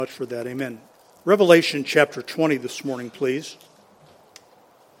Much for that. Amen. Revelation chapter 20 this morning, please.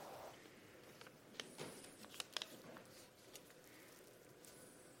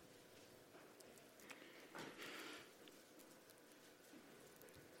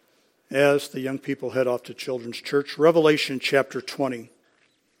 As the young people head off to Children's Church, Revelation chapter 20.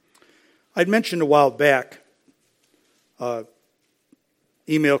 I'd mentioned a while back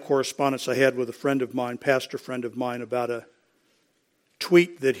email correspondence I had with a friend of mine, pastor friend of mine, about a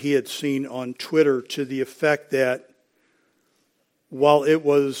tweet that he had seen on Twitter to the effect that while it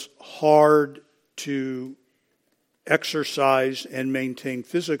was hard to exercise and maintain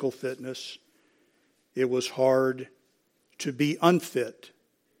physical fitness, it was hard to be unfit.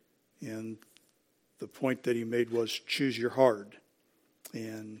 And the point that he made was choose your hard.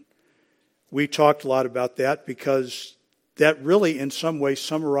 And we talked a lot about that because that really in some way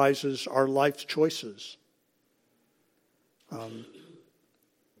summarizes our life's choices.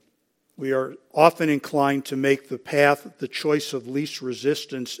 We are often inclined to make the choice of least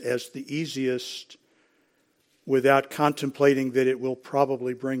resistance as the easiest without contemplating that it will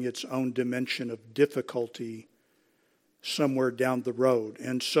probably bring its own dimension of difficulty somewhere down the road.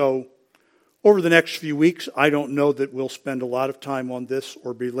 And so, over the next few weeks, I don't know that we'll spend a lot of time on this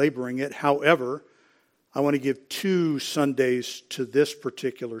or belaboring it. However, I want to give 2 Sundays to this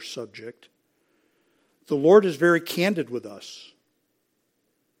particular subject. The Lord is very candid with us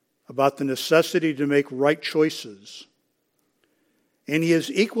about the necessity to make right choices. And he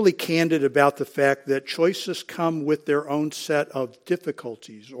is equally candid about the fact that choices come with their own set of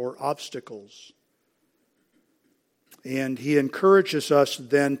difficulties or obstacles. And he encourages us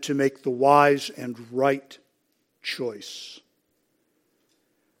then to make the wise and right choice.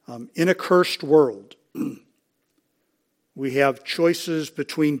 In a cursed world, we have choices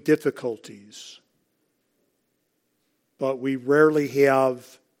between difficulties, but we rarely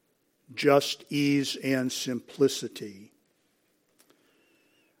have just ease and simplicity.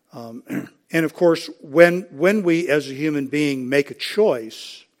 And of course, when we as a human being make a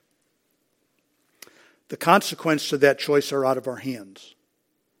choice, the consequences to that choice are out of our hands.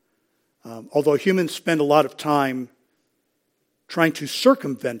 Although humans spend a lot of time trying to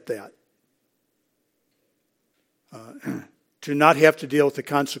circumvent that, to not have to deal with the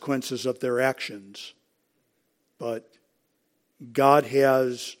consequences of their actions. But God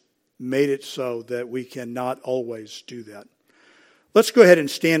has made it so that we cannot always do that. Let's go ahead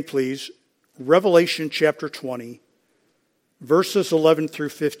and stand, please. Revelation chapter 20, verses 11 through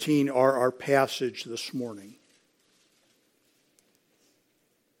 15 are our passage this morning.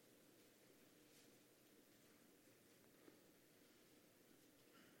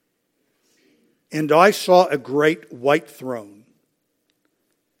 And I saw a great white throne,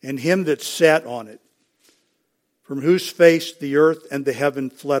 and him that sat on it, from whose face the earth and the heaven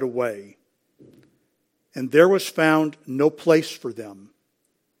fled away. And there was found no place for them.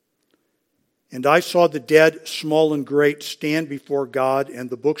 And I saw the dead, small and great, stand before God, and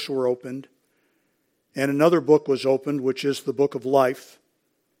the books were opened. And another book was opened, which is the book of life.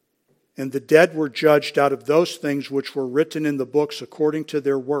 And the dead were judged out of those things which were written in the books according to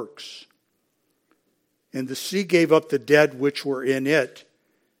their works. And the sea gave up the dead which were in it,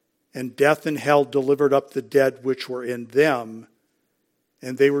 and death and hell delivered up the dead which were in them,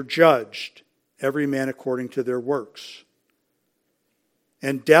 and they were judged, every man according to their works.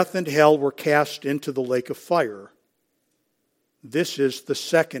 And death and hell were cast into the lake of fire. This is the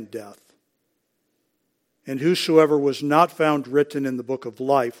second death. And whosoever was not found written in the book of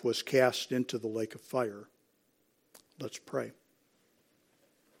life was cast into the lake of fire. Let's pray.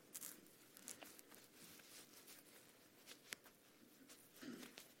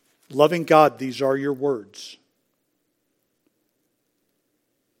 Loving God, these are your words.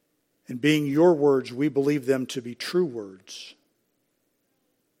 And being your words, we believe them to be true words.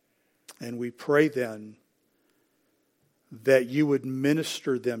 And we pray then that you would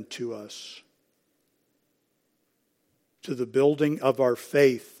minister them to us, to the building of our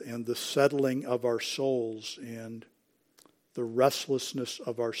faith and the settling of our souls and the restlessness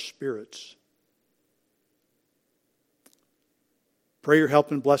of our spirits. Pray your help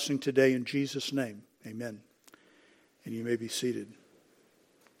and blessing today in Jesus' name. Amen. And you may be seated.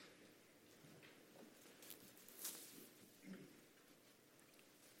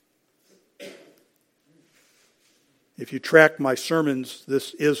 If you track my sermons,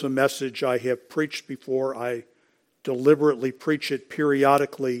 this is a message I have preached before. I deliberately preach it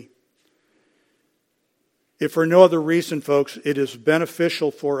periodically. If for no other reason, folks, it is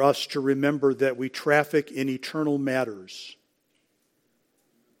beneficial for us to remember that we traffic in eternal matters.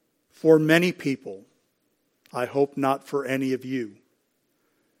 For many people, I hope not for any of you,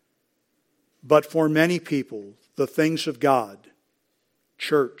 But for many people, the things of God,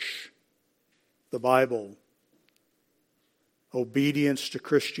 church, the Bible, obedience to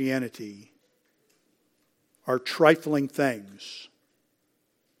Christianity, are trifling things.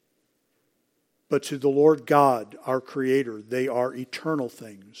 But to the Lord God, our Creator, they are eternal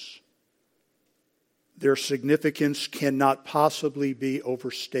things. Their significance cannot possibly be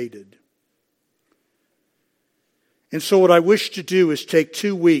overstated. And so what I wish to do is take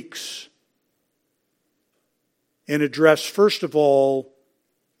 2 weeks and address, first of all,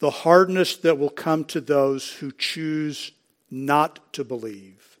 the hardness that will come to those who choose not to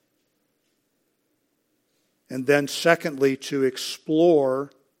believe. And then secondly, to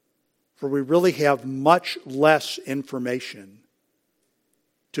explore, for we really have much less information,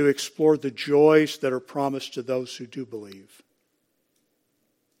 to explore the joys that are promised to those who do believe.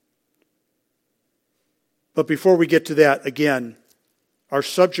 But before we get to that, again, our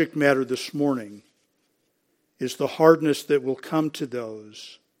subject matter this morning is the hardness that will come to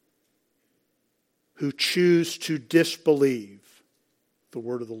those who choose to disbelieve the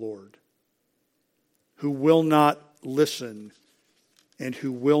word of the Lord, who will not listen and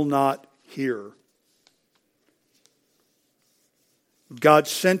who will not hear. God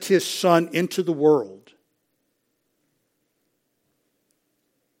sent His Son into the world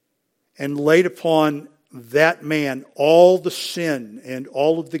and laid upon that man all the sin and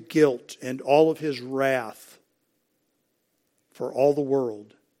all of the guilt and all of His wrath for all the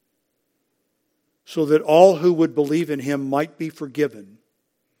world, so that all who would believe in Him might be forgiven.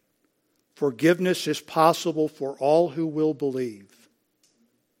 Forgiveness is possible for all who will believe.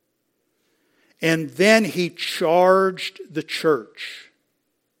 And then He charged the church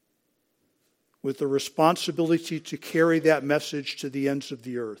with the responsibility to carry that message to the ends of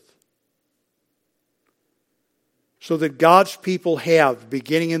the earth. So that God's people have,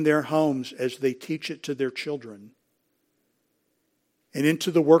 beginning in their homes as they teach it to their children, and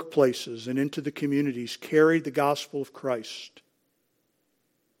into the workplaces and into the communities, carried the gospel of Christ.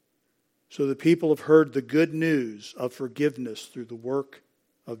 So the people have heard the good news of forgiveness through the work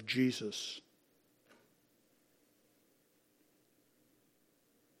of Jesus.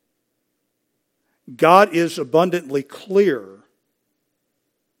 God is abundantly clear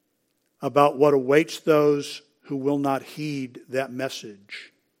about what awaits those who will not heed that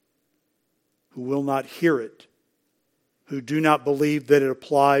message, who will not hear it, who do not believe that it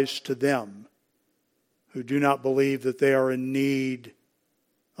applies to them, who do not believe that they are in need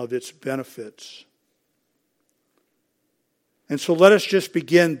of its benefits. And so let us just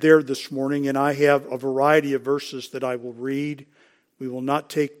begin there this morning, and I have a variety of verses that I will read. We will not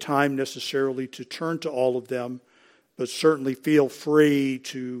take time necessarily to turn to all of them, but certainly feel free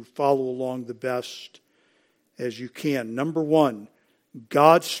to follow along the best as you can. Number 1,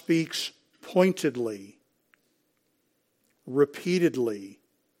 God speaks pointedly, repeatedly,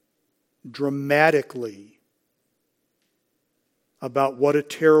 dramatically about what a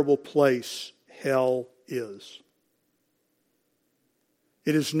terrible place hell is.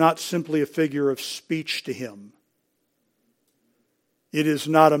 It is not simply a figure of speech to Him. It is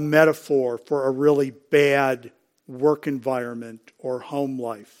not a metaphor for a really bad work environment or home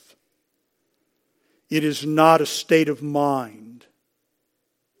life. It is not a state of mind.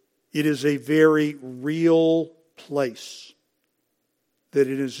 It is a very real place that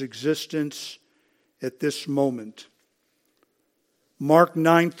in its existence at this moment. Mark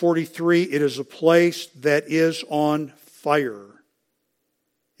 9:43, it is a place that is on fire.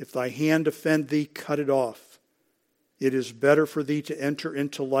 If thy hand offend thee, cut it off. It is better for thee to enter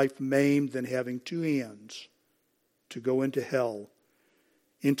into life maimed than having 2 hands to go into hell,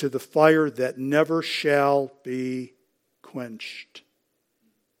 into the fire that never shall be quenched.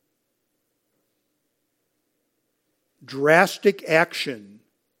 Drastic action,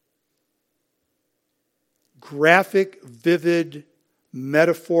 graphic, vivid,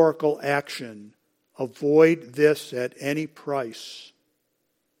 metaphorical action. Avoid this at any price.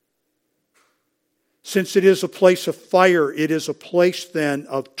 Since it is a place of fire, it is a place then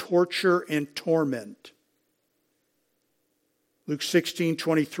of torture and torment. Luke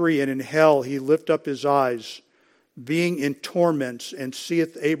 16:23, and in hell he lift up his eyes, being in torments, and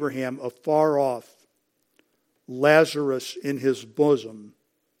seeth Abraham afar off, Lazarus in his bosom.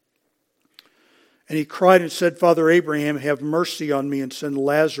 And he cried and said, Father Abraham, have mercy on me, and send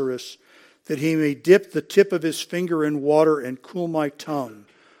Lazarus, that he may dip the tip of his finger in water and cool my tongue,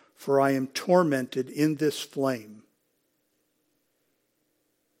 for I am tormented in this flame.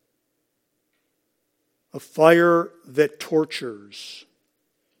 A fire that tortures.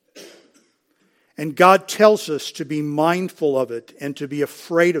 And God tells us to be mindful of it and to be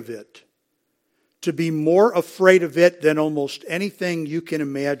afraid of it. to be more afraid of it than almost anything you can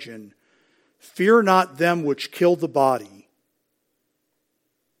imagine. Fear not them which kill the body.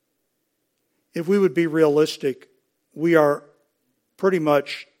 If we would be realistic, we are pretty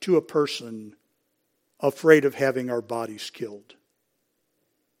much, to a person, afraid of having our bodies killed.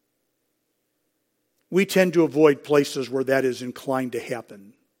 We tend to avoid places where that is inclined to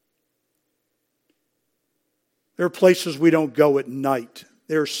happen. There are places we don't go at night.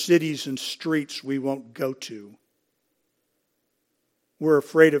 There are cities and streets we won't go to. We're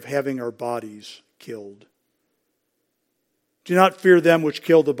afraid of having our bodies killed. Do not fear them which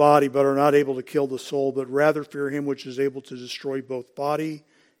kill the body, but are not able to kill the soul, but rather fear him which is able to destroy both body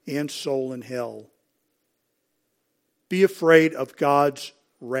and soul in hell. Be afraid of God's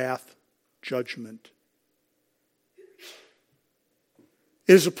wrath judgment.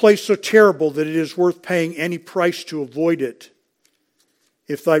 It is a place so terrible that it is worth paying any price to avoid it.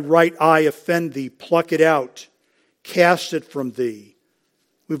 If thy right eye offend thee, pluck it out, cast it from thee.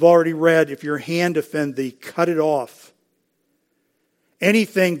 We've already read, if your hand offend thee, cut it off.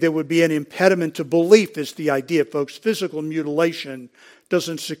 Anything that would be an impediment to belief is the idea, folks. Physical mutilation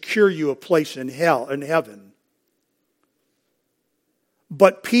doesn't secure you a place in hell, in heaven.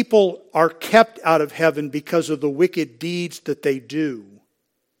 But people are kept out of heaven because of the wicked deeds that they do.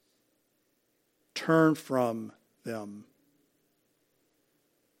 Turn from them.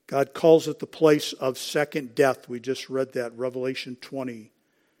 God calls it the place of second death. We just read that, Revelation 20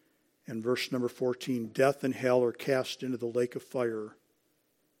 and verse number 14. Death and hell are cast into the lake of fire.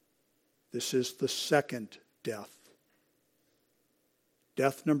 This is the second death.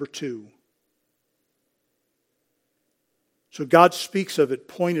 Death number 2. So God speaks of it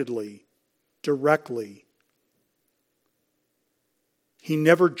pointedly, directly. He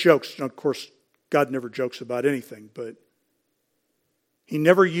never jokes. Now, of course, God never jokes about anything, but he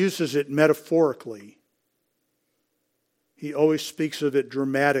never uses it metaphorically. He always speaks of it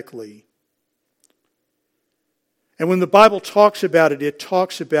dramatically. And when the Bible talks about it, it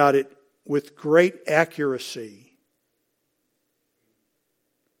talks about it with great accuracy.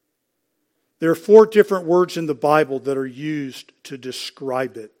 There are 4 different words in the Bible that are used to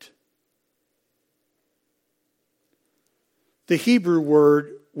describe it. The Hebrew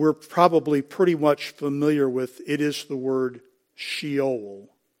word we're probably pretty much familiar with. It is the word Sheol.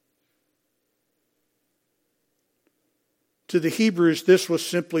 To the Hebrews, this was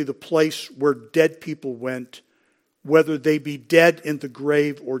simply the place where dead people went, whether they be dead in the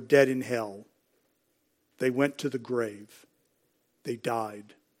grave or dead in hell. They went to the grave. They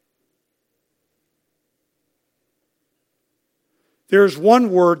died. There's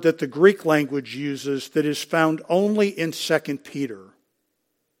one word that the Greek language uses that is found only in 2 Peter,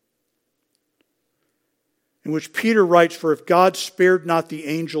 in which Peter writes, "For if God spared not the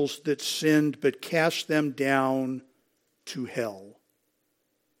angels that sinned, but cast them down to hell,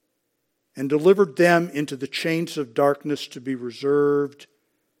 and delivered them into the chains of darkness to be reserved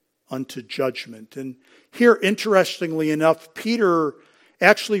unto judgment." And here, interestingly enough, Peter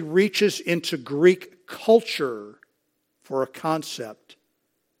actually reaches into Greek culture for a concept.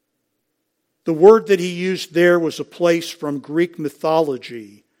 The word that he used there was a place from Greek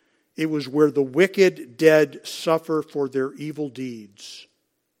mythology. It was where the wicked dead suffer for their evil deeds.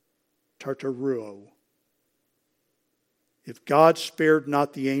 Tartaruo. If God spared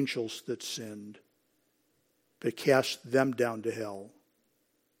not the angels that sinned, but cast them down to hell.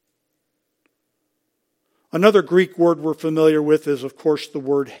 Another Greek word we're familiar with is, of course, the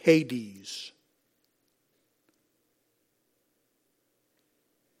word Hades.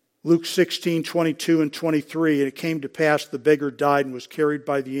 Luke 16, 22 and 23, and it came to pass the beggar died and was carried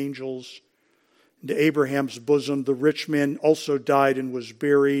by the angels into Abraham's bosom. The rich man also died and was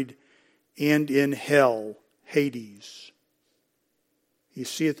buried, and in hell, Hades. He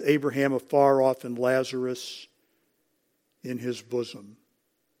seeth Abraham afar off and Lazarus in his bosom.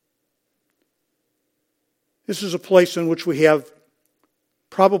 This is a place in which we have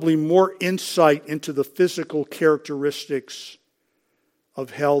probably more insight into the physical characteristics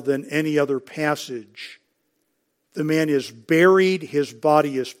of hell than any other passage. The man is buried, his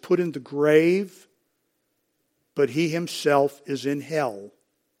body is put in the grave, but he himself is in hell.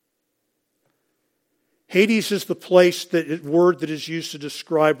 Hades is the place, word that is used to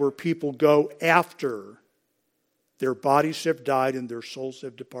describe where people go after their bodies have died and their souls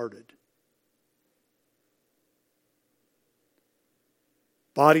have departed.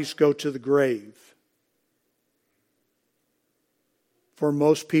 Bodies go to the grave. For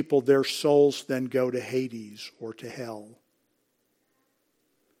most people, their souls then go to Hades or to hell.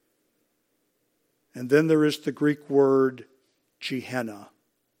 And then there is the Greek word Gehenna.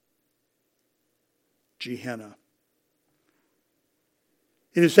 Gehenna.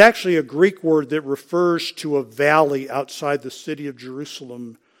 It is actually a Greek word that refers to a valley outside the city of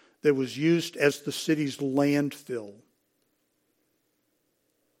Jerusalem that was used as the city's landfill.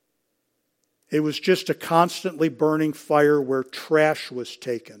 It was just a constantly burning fire where trash was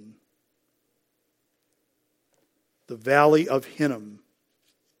taken. The Valley of Hinnom.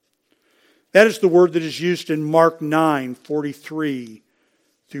 That is the word that is used in Mark 9:43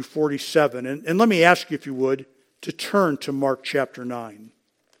 through 47. And let me ask you, if you would, to turn to Mark chapter 9.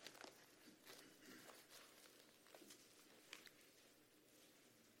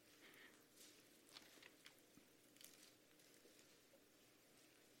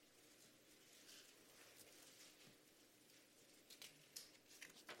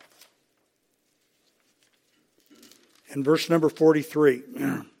 In verse number 43.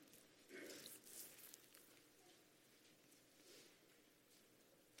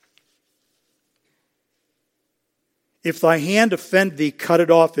 If thy hand offend thee, cut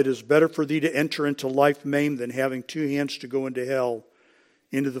it off. It is better for thee to enter into life maimed than having two hands to go into hell,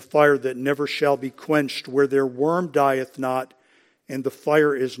 into the fire that never shall be quenched, where their worm dieth not, and the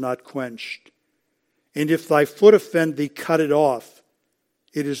fire is not quenched. And if thy foot offend thee, cut it off.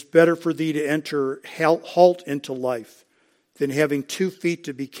 It is better for thee to enter halt into life, than having 2 feet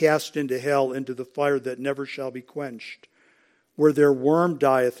to be cast into hell, into the fire that never shall be quenched, where their worm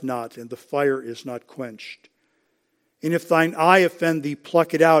dieth not, and the fire is not quenched. And if thine eye offend thee,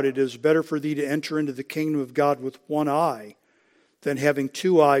 pluck it out. It is better for thee to enter into the kingdom of God with one eye, than having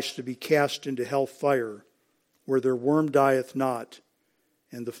 2 eyes to be cast into hell fire, where their worm dieth not,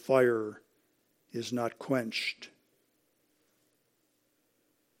 and the fire is not quenched.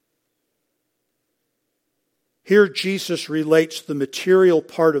 Here Jesus relates the material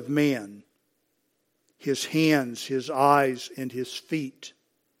part of man, his hands, his eyes, and his feet,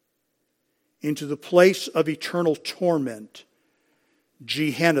 into the place of eternal torment,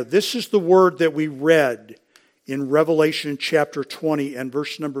 Gehenna. This is the word that we read in Revelation chapter 20 and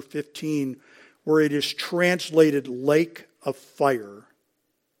verse number 15, where it is translated lake of fire.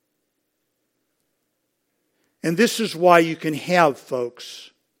 And this is why you can have, folks,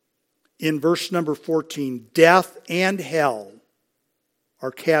 in verse number 14, death and hell are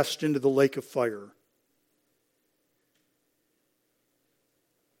cast into the lake of fire.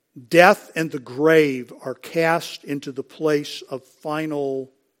 Death and the grave are cast into the place of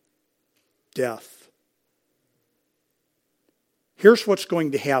final death. Here's what's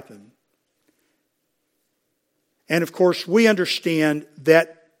going to happen. And of course, we understand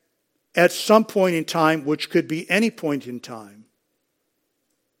that at some point in time, which could be any point in time,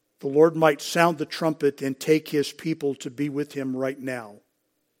 the Lord might sound the trumpet and take his people to be with him right now.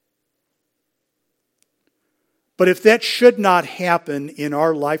 But if that should not happen in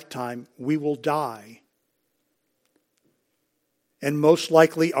our lifetime, we will die. And most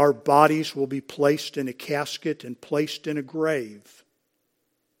likely our bodies will be placed in a casket and placed in a grave.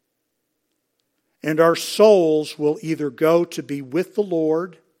 And our souls will either go to be with the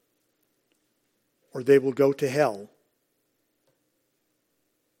Lord or they will go to hell.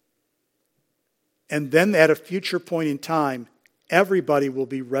 And then at a future point in time, everybody will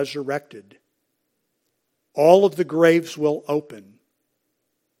be resurrected. All of the graves will open.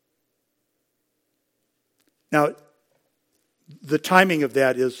 Now, the timing of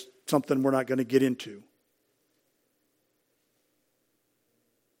that is something we're not going to get into.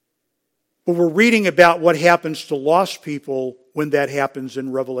 But we're reading about what happens to lost people when that happens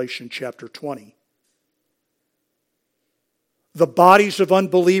in Revelation chapter 20. The bodies of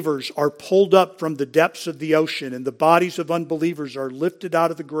unbelievers are pulled up from the depths of the ocean, and the bodies of unbelievers are lifted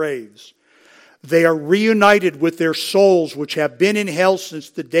out of the graves. They are reunited with their souls, which have been in hell since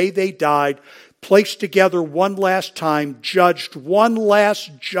the day they died, placed together one last time, judged one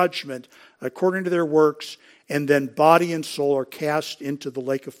last judgment according to their works, and then body and soul are cast into the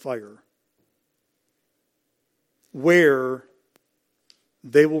lake of fire, where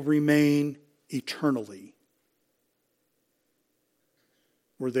they will remain eternally.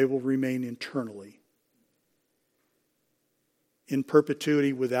 Where they will remain eternally. In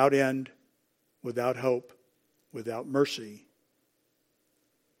perpetuity, without end, without hope, without mercy.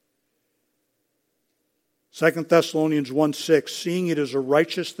 2 Thessalonians 1:6, seeing it is a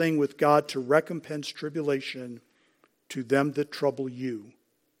righteous thing with God to recompense tribulation to them that trouble you.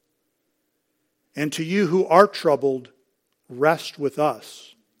 And to you who are troubled, rest with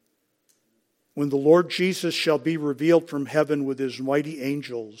us, when the Lord Jesus shall be revealed from heaven with his mighty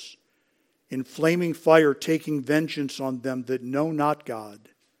angels, in flaming fire, taking vengeance on them that know not God,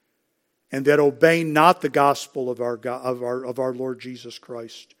 and that obey not the gospel of our Lord Jesus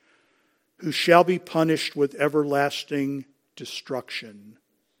Christ, who shall be punished with everlasting destruction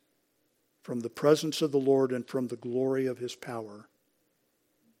from the presence of the Lord and from the glory of his power.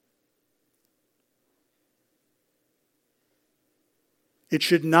 It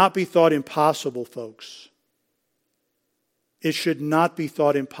should not be thought impossible, folks. It should not be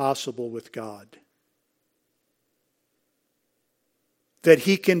thought impossible with God that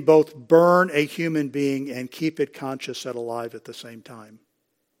he can both burn a human being and keep it conscious and alive at the same time.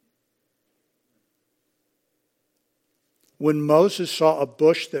 When Moses saw a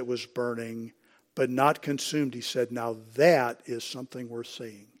bush that was burning but not consumed, he said, now that is something worth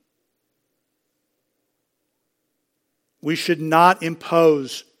seeing. We should not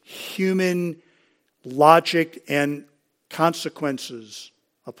impose human logic and consequences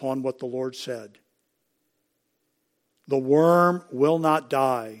upon what the Lord said. The worm will not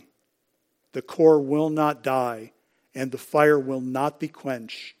die, the core will not die, and the fire will not be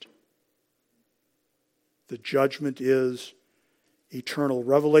quenched. The judgment is eternal.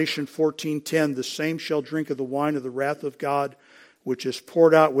 Revelation 14:10, the same shall drink of the wine of the wrath of God, which is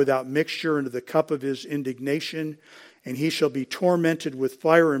poured out without mixture into the cup of his indignation, and he shall be tormented with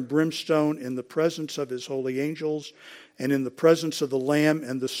fire and brimstone in the presence of his holy angels and in the presence of the Lamb,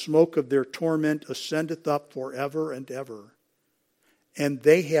 and the smoke of their torment ascendeth up forever and ever. And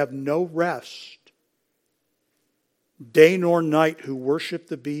they have no rest, day nor night, who worship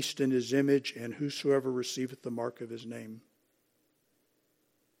the beast in his image, and whosoever receiveth the mark of his name.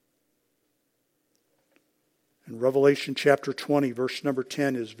 And Revelation chapter 20, verse number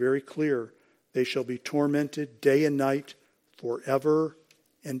 10 is very clear. They shall be tormented day and night forever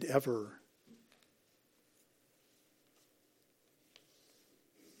and ever.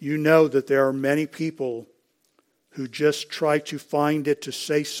 You know that there are many people who just try to find it to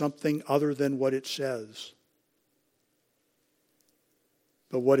say something other than what it says.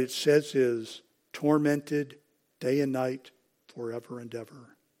 But what it says is tormented day and night forever and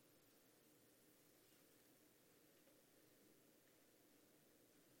ever.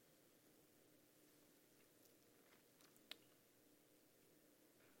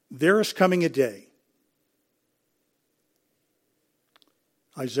 There is coming a day.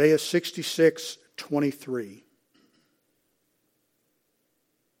 Isaiah 66:23.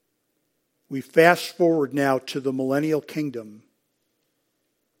 We fast forward now to the millennial kingdom,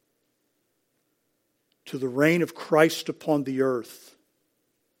 to the reign of Christ upon the earth.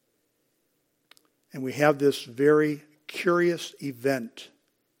 And we have this very curious event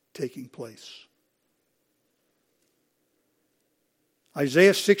taking place.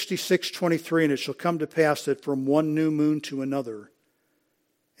 Isaiah 66:23, and it shall come to pass that from one new moon to another,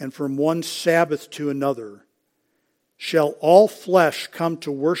 and from one Sabbath to another, shall all flesh come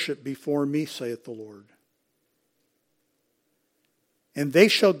to worship before me, saith the Lord. And they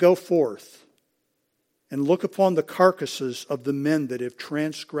shall go forth and look upon the carcasses of the men that have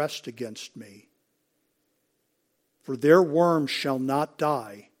transgressed against me. For their worms shall not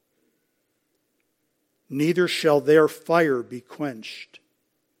die, neither shall their fire be quenched,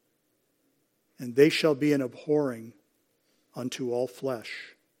 and they shall be an abhorring unto all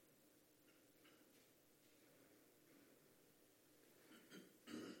flesh.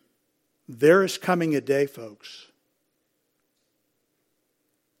 There is coming a day, folks,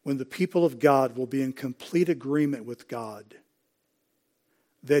 when the people of God will be in complete agreement with God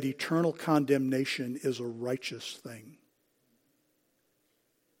that eternal condemnation is a righteous thing.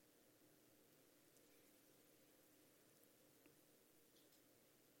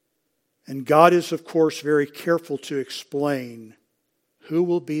 And God is, of course, very careful to explain who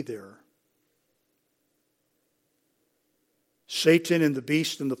will be there. Satan and the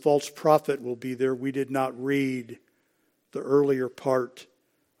beast and the false prophet will be there. We did not read the earlier part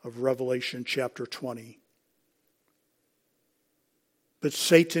of Revelation chapter 20. But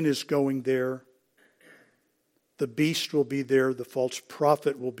Satan is going there. The beast will be there. The false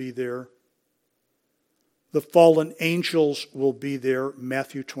prophet will be there. The fallen angels will be there.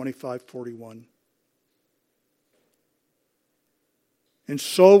 Matthew 25:41. And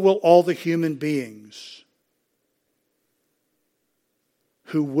so will all the human beings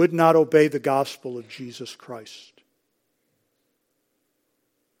who would not obey the gospel of Jesus Christ,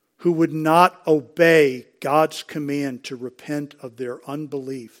 who would not obey God's command to repent of their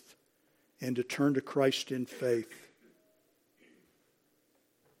unbelief and to turn to Christ in faith.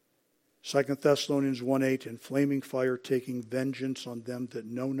 2 Thessalonians 1:8, and flaming fire taking vengeance on them that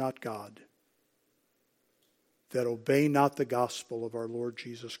know not God, that obey not the gospel of our Lord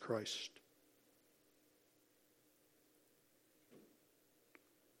Jesus Christ.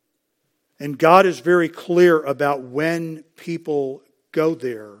 And God is very clear about when people go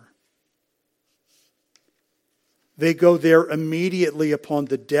there They go there immediately upon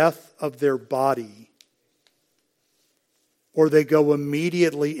the death of their body, or they go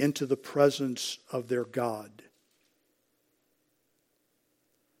immediately into the presence of their God.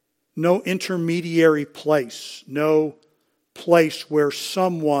 No intermediary place, no place where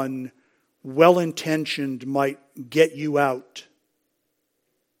someone well-intentioned might get you out.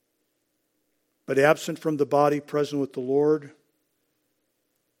 But absent from the body, present with the Lord,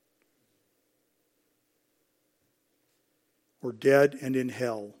 or dead and in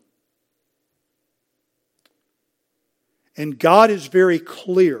hell. And God is very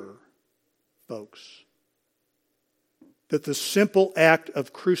clear, folks, that the simple act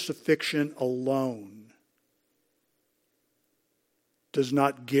of crucifixion alone does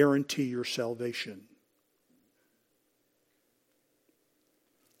not guarantee your salvation.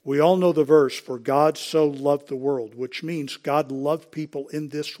 We all know the verse, for God so loved the world, which means God loved people in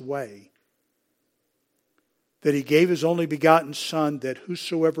this way, that he gave his only begotten Son, that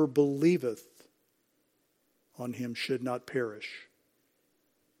whosoever believeth on him should not perish,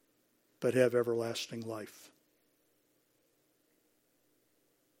 but have everlasting life.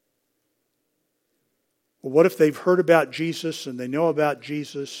 Well, what if they've heard about Jesus and they know about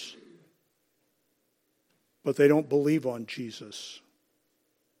Jesus, but they don't believe on Jesus?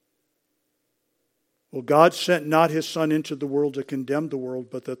 Well, God sent not his Son into the world to condemn the world,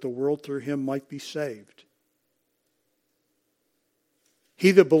 but that the world through him might be saved. He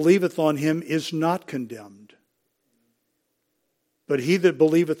that believeth on him is not condemned, but he that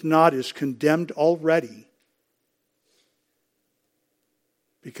believeth not is condemned already,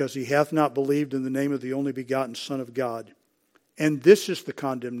 because he hath not believed in the name of the only begotten Son of God. And this is the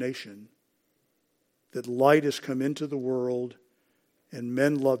condemnation, that light has come into the world, and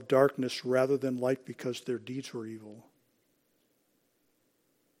men love darkness rather than light because their deeds were evil.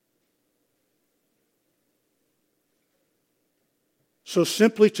 So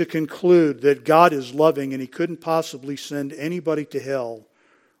simply to conclude that God is loving and he couldn't possibly send anybody to hell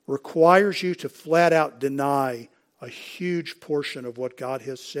requires you to flat out deny a huge portion of what God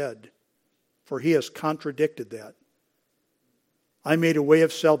has said, for he has contradicted that. I made a way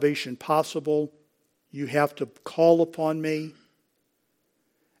of salvation possible. You have to call upon me.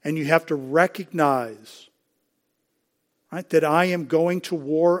 And you have to recognize, right, that I am going to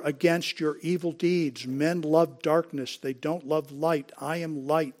war against your evil deeds. Men love darkness. They don't love light. I am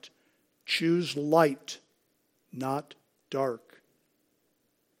light. Choose light, not dark.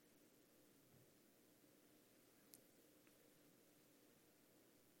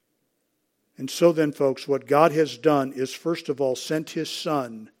 And so then, folks, what God has done is first of all sent his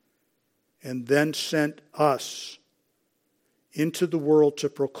Son and then sent us into the world to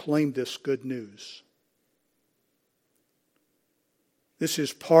proclaim this good news. This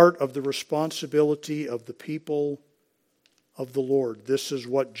is part of the responsibility of the people of the Lord. This is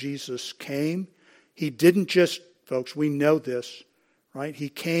what Jesus came. He didn't just, folks, we know this, right? He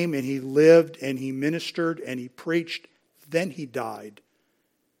came and he lived and he ministered and he preached, then he died.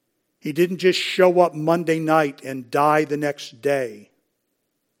 He didn't just show up Monday night and die the next day.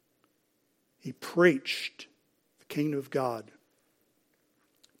 He preached the kingdom of God.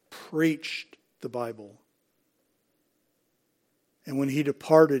 Preached the Bible. And when he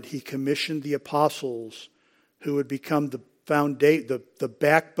departed, he commissioned the apostles who would become the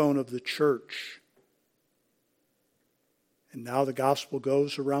backbone of the church. And now the gospel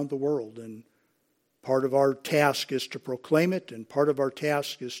goes around the world, and part of our task is to proclaim it, and part of our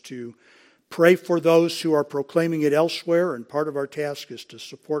task is to pray for those who are proclaiming it elsewhere, and part of our task is to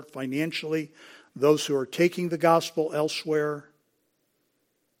support financially those who are taking the gospel elsewhere.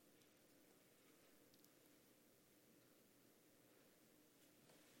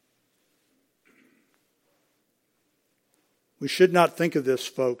 We should not think of this,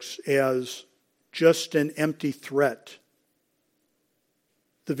 folks, as just an empty threat.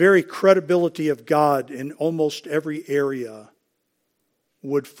 The very credibility of God in almost every area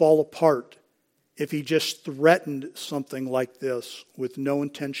would fall apart if he just threatened something like this with no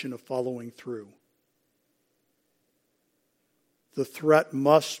intention of following through. The threat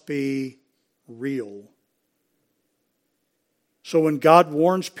must be real. So when God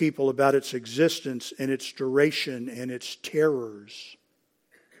warns people about its existence and its duration and its terrors,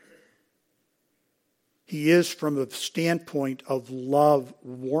 he is from a standpoint of love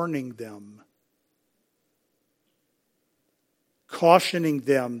warning them, cautioning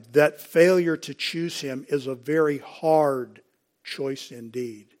them that failure to choose him is a very hard choice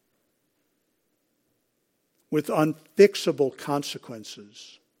indeed, with unfixable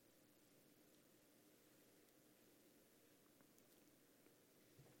consequences.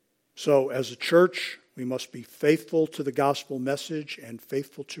 So as a church, We must be faithful to the gospel message and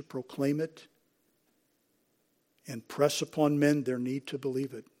faithful to proclaim it and press upon men their need to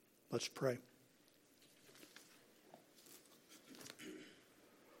believe it. Let's pray.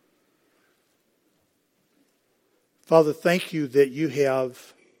 Father, thank you that you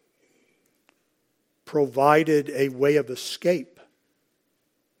have provided a way of escape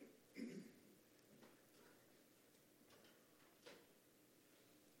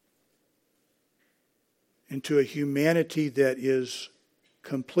into a humanity that is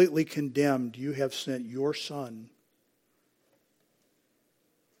completely condemned. You have sent your Son,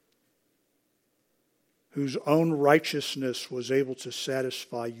 whose own righteousness was able to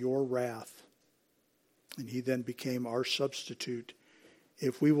satisfy your wrath. And he then became our substitute.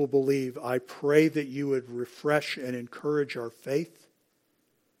 If we will believe, I pray that you would refresh and encourage our faith.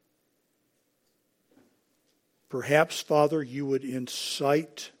 Perhaps, Father, you would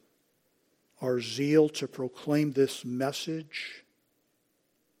incite our zeal to proclaim this message.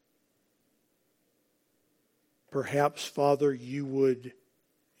 Perhaps, Father, you would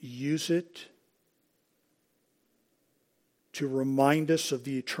use it to remind us of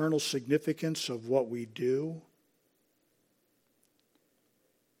the eternal significance of what we do.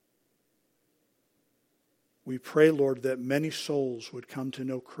 We pray, Lord, that many souls would come to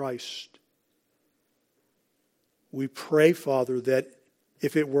know Christ. We pray, Father, that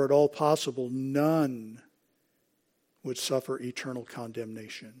if it were at all possible, none would suffer eternal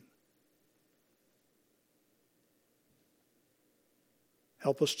condemnation.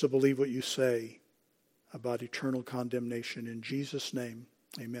 Help us to believe what you say about eternal condemnation. In Jesus' name,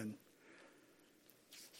 amen.